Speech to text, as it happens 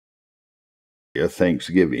a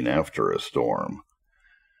thanksgiving after a storm.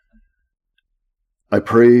 I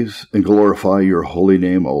praise and glorify your holy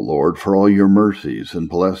name, O Lord, for all your mercies and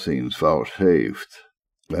blessings vouchsafed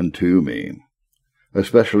unto me,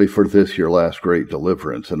 especially for this your last great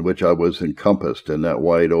deliverance, in which I was encompassed in that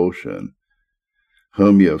wide ocean,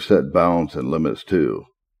 whom you have set bounds and limits to.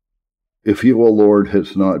 If you, O Lord,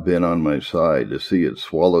 hadst not been on my side, the sea had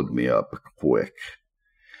swallowed me up quick,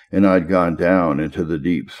 and I'd gone down into the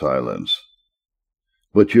deep silence.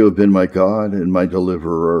 But you have been my God and my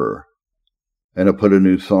deliverer, and have put a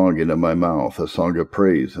new song into my mouth, a song of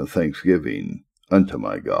praise and thanksgiving unto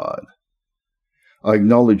my God. I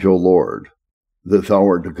acknowledge, O Lord, that thou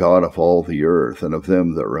art the God of all the earth, and of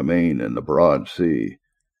them that remain in the broad sea.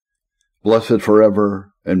 Blessed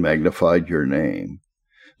forever, and magnified your name,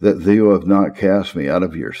 that thou have not cast me out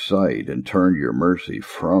of your sight, and turned your mercy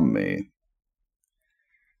from me.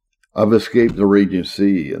 I've escaped the raging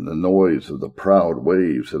sea, and the noise of the proud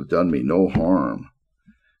waves have done me no harm.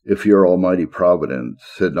 If your almighty providence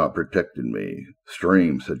had not protected me,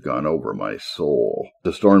 streams had gone over my soul.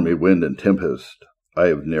 The stormy wind and tempest I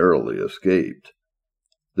have narrowly escaped.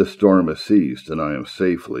 The storm has ceased, and I am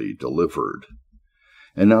safely delivered.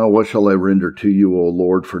 And now what shall I render to you, O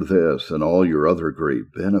Lord, for this and all your other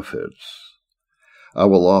great benefits? I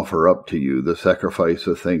will offer up to you the sacrifice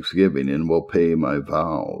of thanksgiving, and will pay my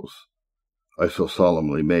vows I so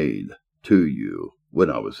solemnly made to you when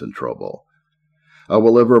I was in trouble. I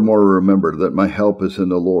will evermore remember that my help is in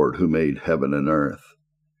the Lord who made heaven and earth,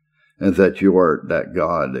 and that you art that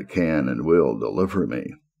God that can and will deliver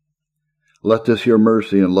me. Let this your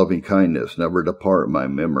mercy and loving kindness never depart my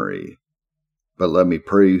memory, but let me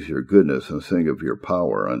praise your goodness and sing of your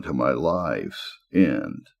power unto my life's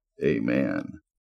end. Amen.